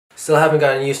Still haven't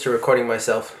gotten used to recording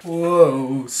myself.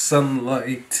 Whoa,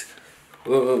 sunlight.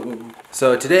 Whoa.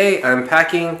 So today I'm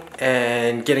packing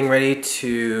and getting ready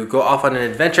to go off on an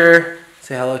adventure.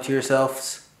 Say hello to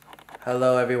yourselves.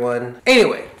 Hello everyone.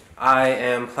 Anyway, I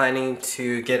am planning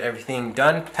to get everything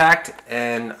done, packed,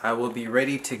 and I will be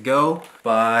ready to go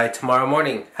by tomorrow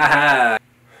morning. Haha.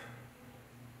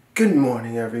 Good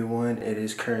morning everyone. It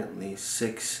is currently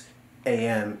 6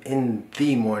 a.m. in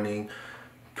the morning.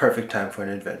 Perfect time for an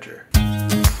adventure.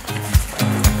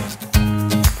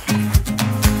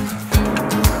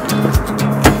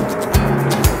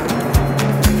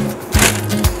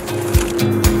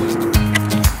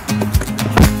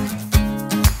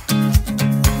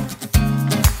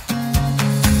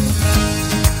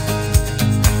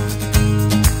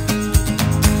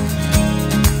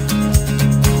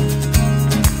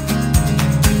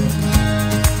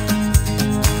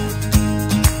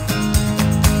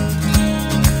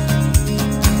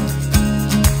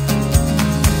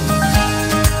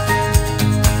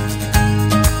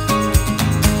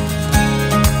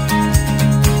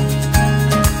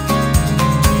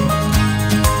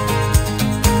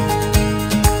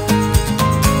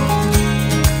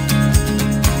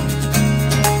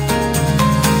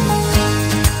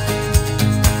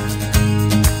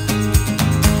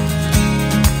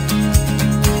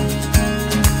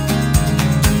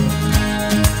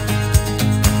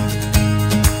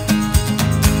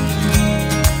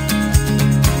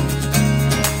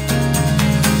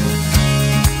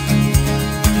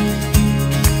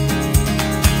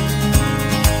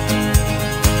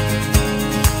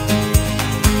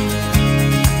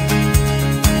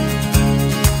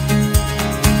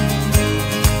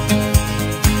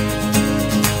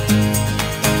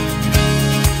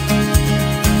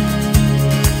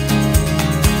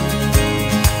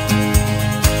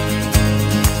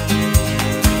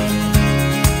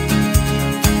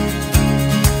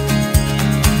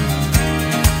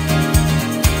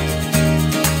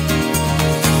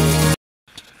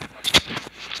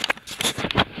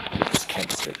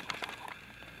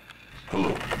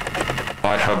 Hello,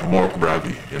 I have Mark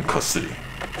Raby in custody.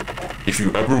 If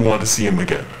you ever want to see him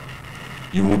again,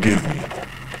 you will give me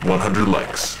 100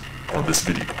 likes on this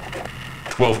video,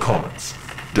 12 comments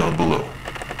down below,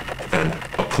 and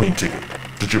a plane ticket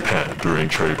to Japan during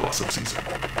cherry blossom season.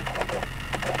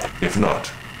 If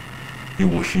not, you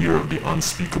will hear of the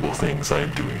unspeakable things I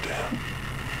am doing to him.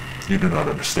 You do not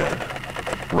understand.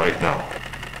 Right now,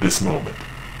 this moment,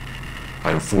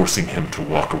 I am forcing him to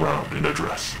walk around in a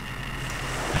dress.